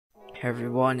Hey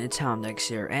everyone, it's Houndx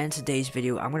here, and in today's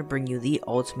video I'm going to bring you the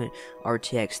ultimate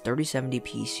RTX 3070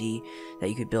 PC that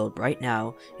you could build right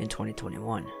now in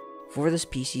 2021. For this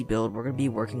PC build, we're going to be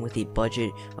working with a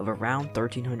budget of around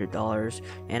 $1,300,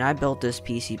 and I built this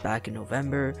PC back in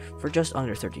November for just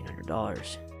under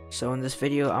 $1,300. So in this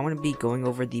video, I'm going to be going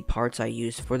over the parts I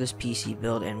used for this PC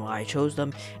build and why I chose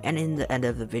them, and in the end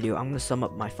of the video, I'm going to sum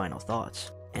up my final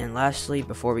thoughts. And lastly,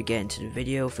 before we get into the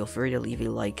video, feel free to leave a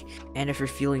like, and if you're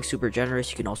feeling super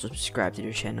generous, you can also subscribe to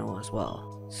the channel as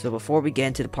well. So before we get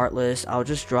into the part list, I'll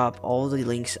just drop all the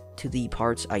links to the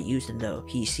parts I used in the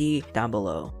PC down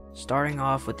below. Starting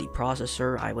off with the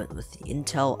processor, I went with the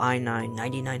Intel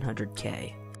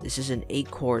i9-9900K. This is an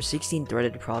 8-core,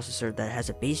 16-threaded processor that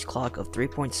has a base clock of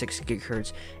 3.6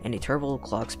 GHz and a turbo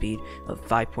clock speed of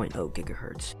 5.0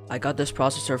 GHz. I got this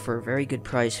processor for a very good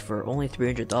price for only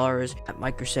 $300 at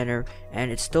Micro Center,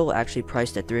 and it's still actually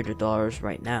priced at $300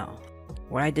 right now.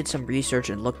 When I did some research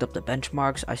and looked up the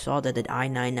benchmarks, I saw that the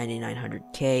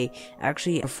i9-9900K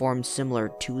actually performed similar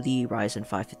to the Ryzen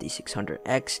 5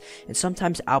 5600X and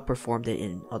sometimes outperformed it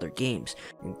in other games,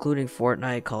 including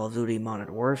Fortnite, Call of Duty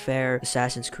Modern Warfare,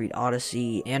 Assassin's Creed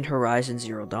Odyssey, and Horizon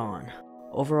Zero Dawn.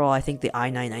 Overall, I think the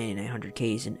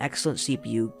i9-9900K is an excellent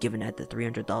CPU given at the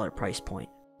 $300 price point.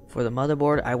 For the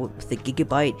motherboard, I went with the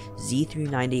Gigabyte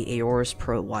Z390 Aorus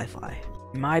Pro Wi-Fi.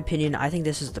 In my opinion, I think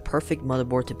this is the perfect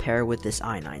motherboard to pair with this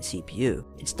i9 CPU.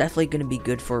 It's definitely going to be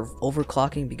good for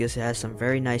overclocking because it has some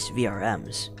very nice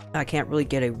VRMs. I can't really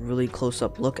get a really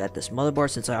close-up look at this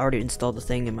motherboard since I already installed the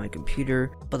thing in my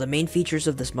computer, but the main features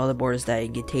of this motherboard is that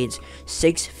it contains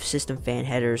 6 system fan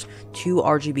headers, 2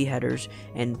 RGB headers,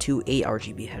 and 2 8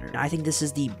 RGB headers. I think this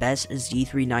is the best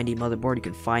Z390 motherboard you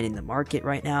can find in the market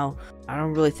right now. I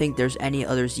don't really think there's any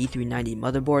other Z390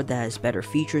 motherboard that has better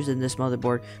features than this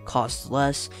motherboard, costs less,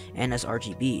 and has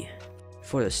RGB.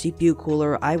 For the CPU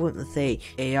cooler, I went with a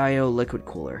AIO liquid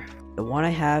cooler. The one I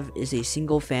have is a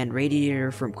single fan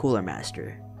radiator from Cooler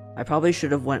Master. I probably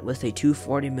should have went with a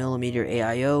 240mm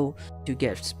AIO to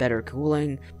get better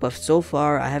cooling, but so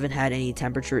far I haven't had any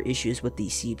temperature issues with the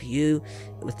CPU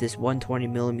with this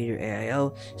 120mm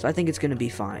AIO, so I think it's going to be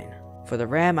fine. For the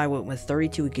RAM, I went with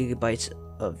 32GB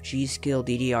of G.Skill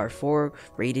DDR4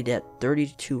 rated at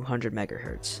 3200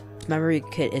 MHz. This memory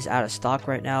kit is out of stock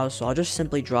right now, so I'll just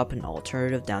simply drop an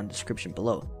alternative down in the description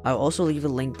below. I'll also leave a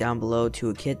link down below to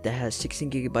a kit that has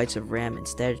 16GB of RAM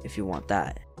instead if you want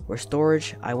that. For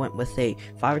storage, I went with a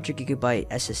 500GB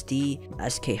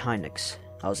SSD SK Houndx.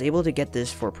 I was able to get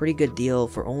this for a pretty good deal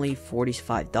for only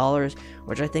 $45,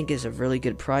 which I think is a really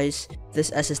good price. If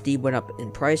this SSD went up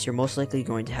in price, you're most likely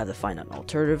going to have to find an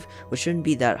alternative, which shouldn't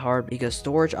be that hard because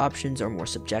storage options are more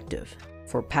subjective.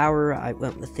 For power, I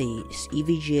went with the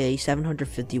EVGA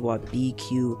 750W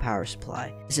BQ power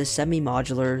supply. This is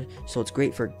semi-modular, so it's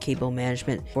great for cable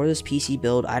management. For this PC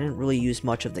build, I didn't really use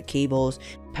much of the cables.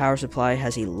 Power supply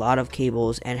has a lot of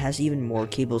cables and has even more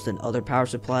cables than other power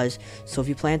supplies, so if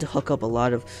you plan to hook up a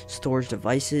lot of storage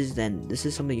devices, then this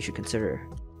is something you should consider.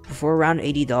 For around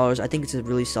 $80, I think it's a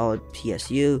really solid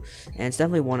PSU, and it's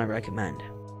definitely one I recommend.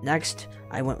 Next,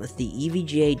 I went with the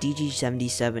EVGA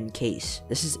DG77 case.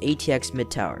 This is ATX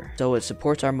mid-tower, so it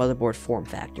supports our motherboard form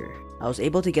factor. I was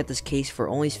able to get this case for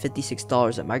only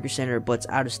 $56 at Micro Center, but it's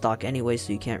out of stock anyway,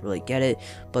 so you can't really get it.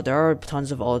 But there are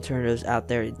tons of alternatives out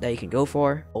there that you can go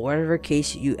for. But whatever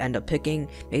case you end up picking,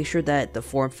 make sure that the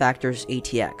form factor is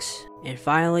ATX. And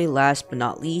finally, last but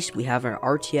not least, we have our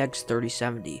RTX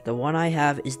 3070. The one I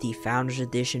have is the Founders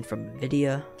Edition from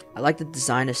Nvidia. I like the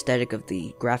design aesthetic of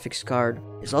the graphics card.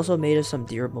 It's also made of some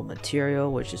durable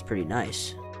material, which is pretty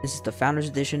nice. This is the Founders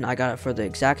Edition. I got it for the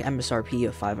exact MSRP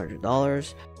of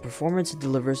 $500. Performance it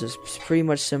delivers is pretty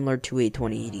much similar to a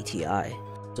 2080 Ti.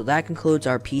 So that concludes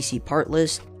our PC part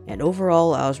list, and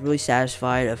overall I was really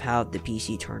satisfied of how the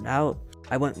PC turned out.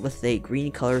 I went with a green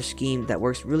color scheme that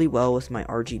works really well with my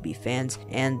RGB fans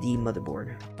and the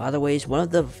motherboard. By the way, one of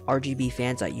the RGB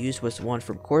fans I used was one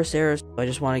from Corsair, so I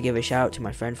just want to give a shout out to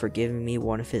my friend for giving me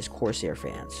one of his Corsair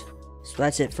fans. So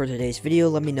that's it for today's video.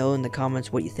 Let me know in the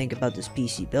comments what you think about this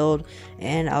PC build,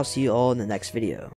 and I'll see you all in the next video.